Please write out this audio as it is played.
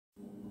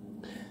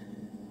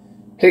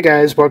Hey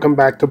guys, welcome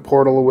back to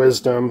Portal of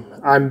Wisdom.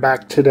 I'm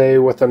back today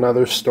with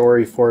another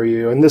story for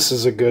you, and this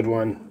is a good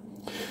one.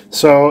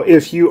 So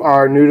if you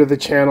are new to the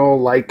channel,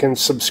 like and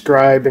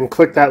subscribe and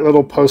click that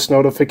little post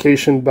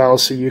notification bell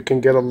so you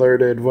can get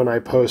alerted when I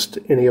post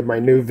any of my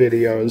new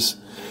videos.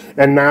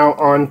 And now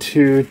on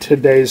to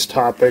today's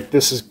topic.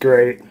 This is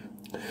great.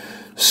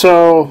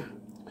 So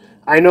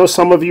I know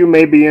some of you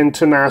may be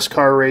into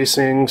NASCAR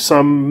racing,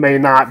 some may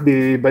not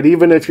be, but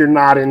even if you're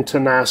not into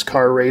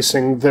NASCAR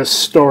racing, this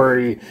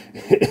story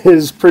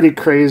is pretty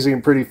crazy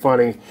and pretty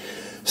funny.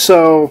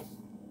 So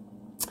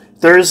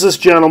there's this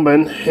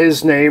gentleman,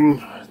 his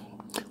name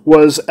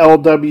was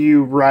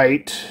L.W.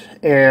 Wright,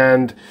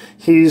 and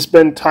he's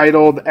been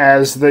titled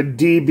as the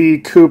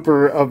D.B.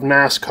 Cooper of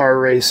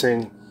NASCAR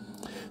racing.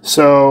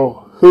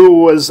 So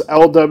who was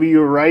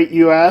L.W. Wright,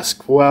 you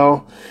ask?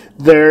 Well,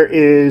 there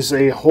is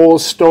a whole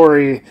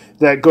story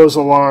that goes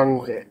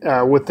along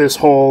with this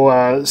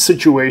whole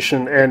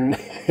situation, and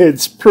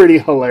it's pretty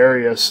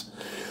hilarious.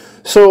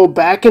 So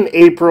back in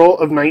April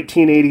of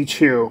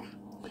 1982,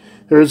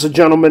 there's a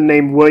gentleman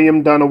named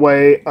William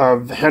Dunaway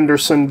of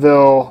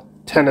Hendersonville,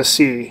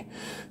 Tennessee.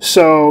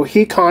 So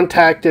he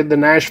contacted the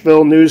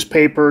Nashville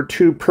newspaper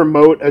to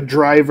promote a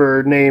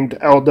driver named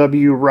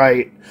L.W.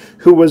 Wright,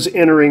 who was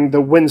entering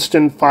the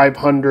Winston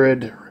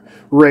 500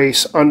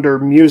 race under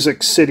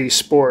Music City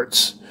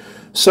Sports.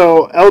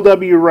 So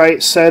L.W.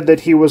 Wright said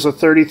that he was a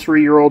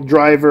 33-year-old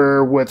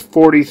driver with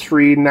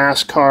 43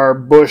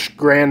 NASCAR Busch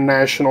Grand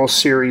National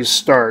Series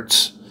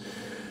starts.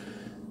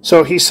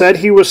 So he said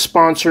he was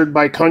sponsored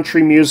by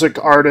country music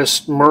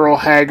artists Merle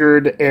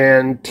Haggard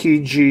and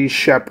T.G.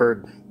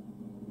 Shepherd.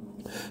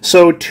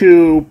 So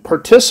to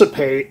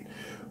participate,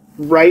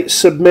 Wright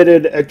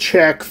submitted a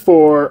check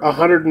for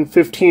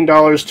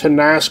 $115 to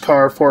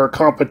NASCAR for a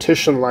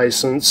competition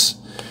license.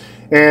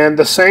 And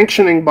the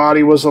sanctioning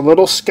body was a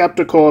little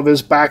skeptical of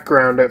his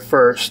background at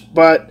first,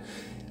 but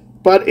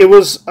it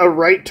was a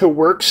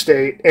right-to-work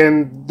state,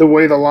 and the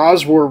way the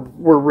laws were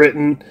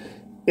written,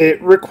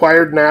 it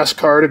required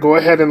NASCAR to go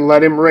ahead and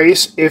let him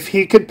race if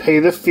he could pay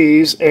the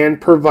fees and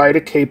provide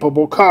a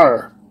capable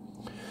car.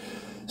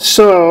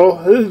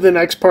 So the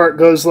next part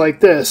goes like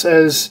this.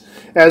 As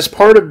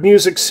part of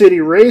Music City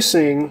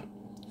Racing,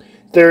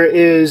 there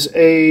is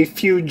a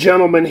few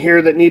gentlemen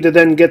here that need to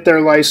then get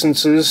their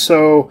licenses.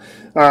 So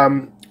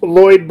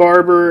Lloyd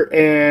Barber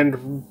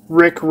and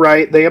Rick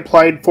Wright, they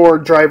applied for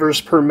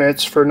driver's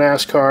permits for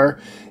NASCAR.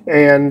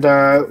 And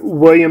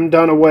William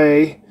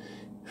Dunaway,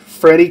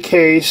 Freddie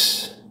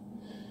Case,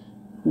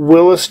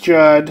 Willis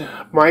Judd,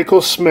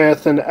 Michael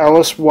Smith, and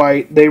Ellis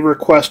White, they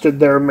requested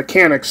their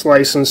mechanics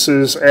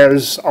licenses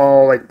as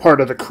all like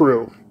part of the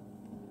crew.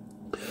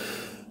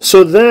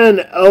 So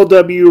then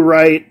L.W.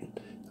 Wright,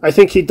 I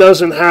think he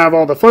doesn't have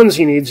all the funds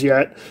he needs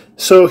yet,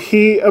 so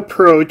he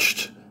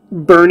approached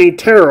Bernie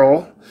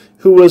Terrell,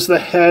 who was the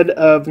head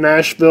of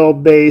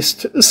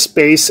Nashville-based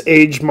Space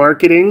Age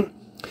Marketing.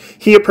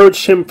 He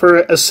approached him for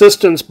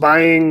assistance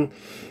buying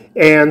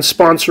and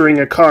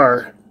sponsoring a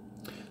car.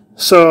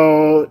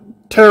 So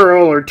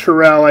Terrell, or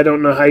Terrell, I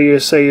don't know how you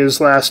say his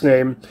last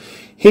name,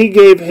 he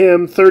gave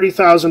him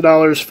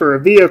 $30,000 for a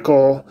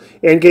vehicle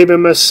and gave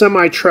him a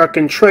semi-truck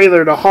and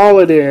trailer to haul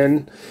it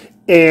in,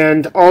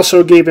 and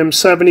also gave him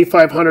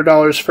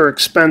 $7,500 for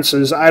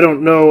expenses. I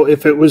don't know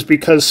if it was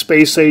because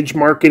Space Age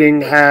Marketing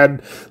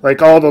had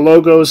like all the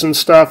logos and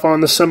stuff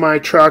on the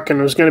semi-truck and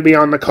it was going to be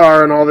on the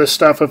car and all this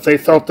stuff, if they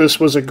felt this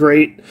was a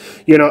great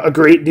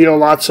deal,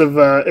 lots of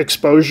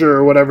exposure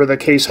or whatever the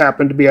case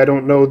happened to be. I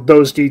don't know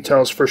those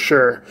details for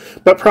sure,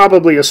 but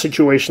probably a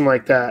situation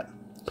like that.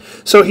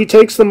 So he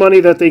takes the money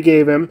that they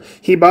gave him.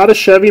 He bought a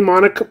Chevy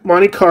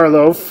Monte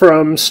Carlo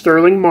from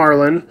Sterling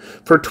Marlin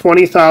for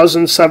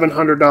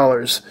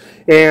 $20,700,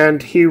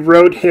 and he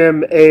wrote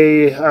him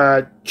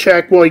a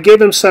check. Well, he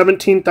gave him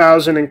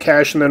 $17,000 in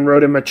cash and then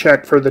wrote him a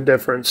check for the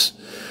difference.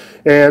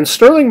 And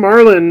Sterling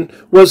Marlin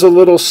was a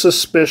little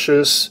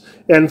suspicious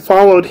and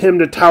followed him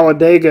to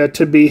Talladega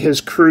to be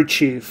his crew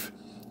chief.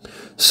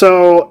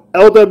 So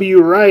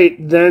L.W. Wright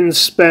then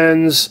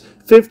spends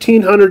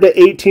 $1,500 to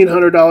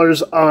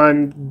 $1,800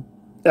 on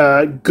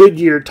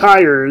Goodyear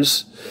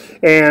tires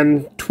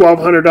and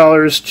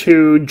 $1,200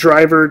 to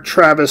driver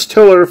Travis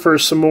Tiller for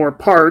some more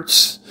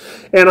parts,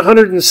 and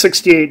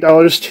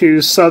 $168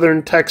 to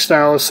Southern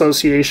Textile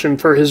Association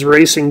for his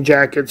racing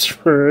jackets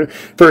for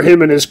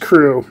him and his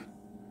crew.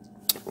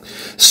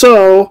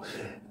 So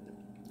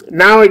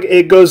now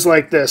it goes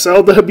like this.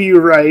 L.W.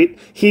 Wright,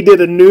 he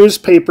did a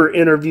newspaper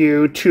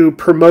interview to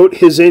promote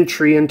his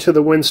entry into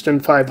the Winston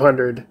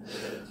 500.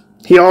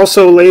 He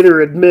also later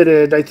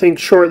admitted, I think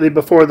shortly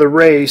before the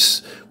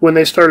race, when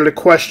they started to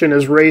question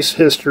his race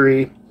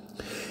history,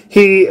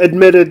 he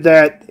admitted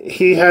that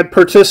he had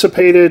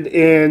participated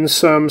in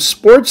some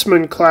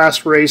sportsman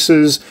class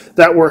races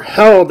that were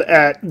held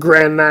at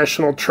Grand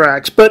National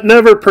tracks, but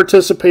never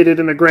participated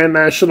in a Grand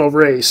National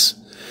race.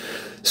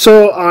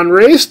 So on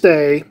race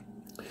day,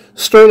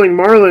 Sterling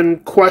Marlin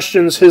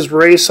questions his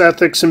race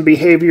ethics and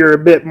behavior a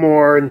bit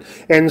more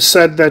and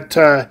said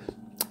that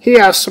he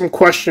asked some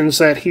questions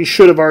that he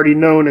should have already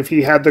known if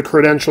he had the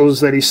credentials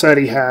that he said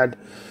he had.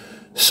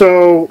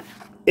 So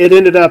it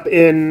ended up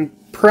in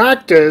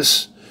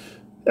practice,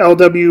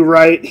 L.W.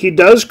 Wright, he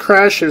does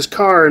crash his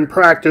car in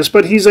practice,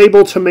 but he's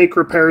able to make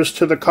repairs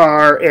to the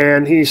car,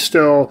 and he's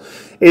still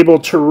able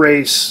to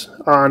race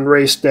on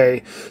race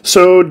day.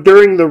 So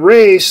during the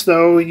race,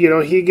 though,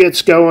 he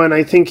gets going.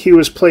 I think he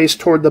was placed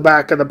toward the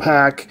back of the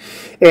pack,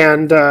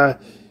 and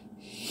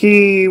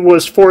he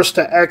was forced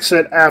to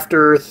exit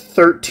after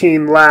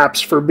 13 laps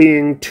for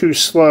being too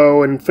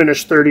slow and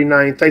finished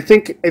 39th.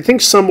 I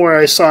think somewhere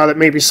I saw that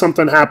maybe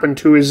something happened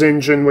to his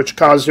engine which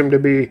caused him to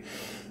be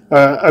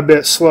a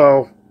bit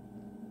slow.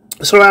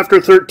 So after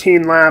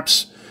 13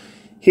 laps,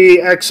 he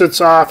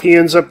exits off. He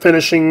ends up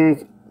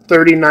finishing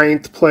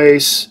 39th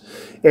place,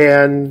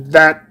 and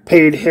that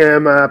paid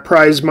him a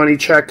prize money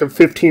check of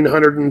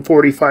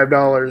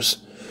 $1,545.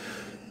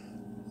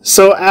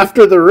 So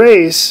after the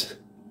race,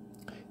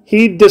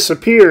 he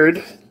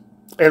disappeared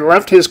and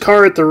left his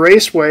car at the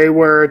raceway,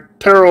 where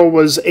Terrell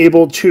was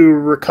able to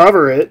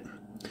recover it.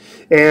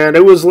 And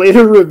it was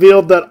later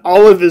revealed that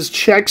all of his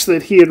checks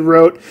that he had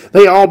wrote,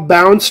 they all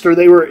bounced or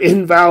they were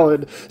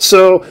invalid.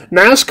 So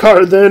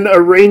NASCAR then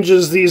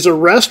arranges these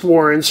arrest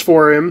warrants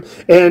for him,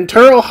 and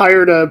Terrell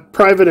hired a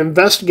private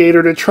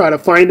investigator to try to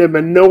find him,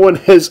 and no one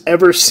has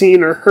ever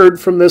seen or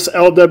heard from this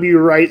L.W.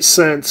 Wright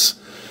since.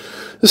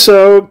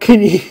 So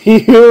can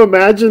you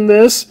imagine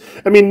this?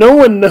 I mean, no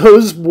one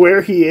knows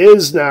where he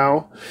is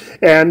now,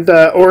 and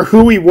or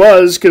who he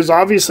was, because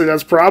obviously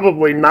that's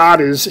probably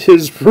not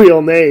his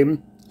real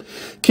name.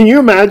 Can you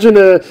imagine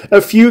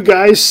a few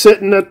guys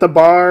sitting at the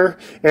bar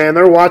and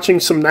they're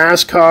watching some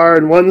NASCAR,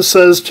 and one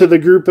says to the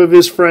group of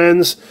his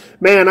friends,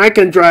 "Man, I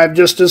can drive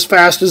just as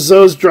fast as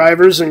those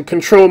drivers and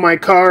control my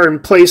car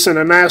and place in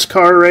a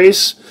NASCAR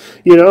race."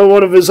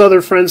 One of his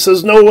other friends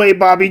says, "No way,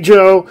 Bobby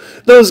Joe.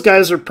 Those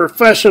guys are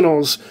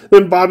professionals."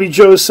 Then Bobby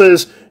Joe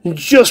says,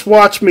 "Just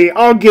watch me.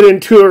 I'll get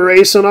into a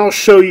race and I'll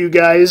show you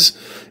guys."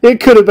 It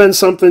could have been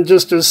something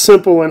just as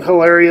simple and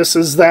hilarious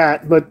as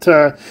that, but,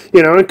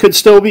 it could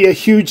still be a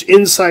huge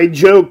inside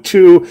joke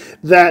to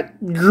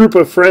that group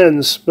of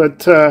friends.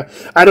 But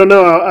I don't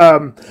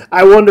know.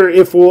 I wonder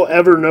if we'll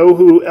ever know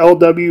who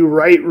L.W.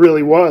 Wright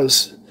really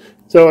was.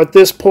 So at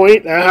this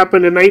point, that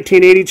happened in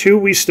 1982,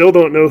 we still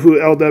don't know who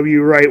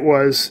L.W. Wright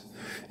was.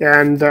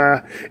 And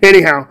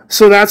anyhow,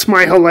 so that's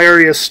my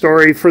hilarious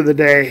story for the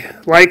day.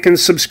 Like and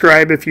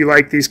subscribe if you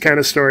like these kind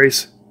of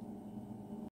stories.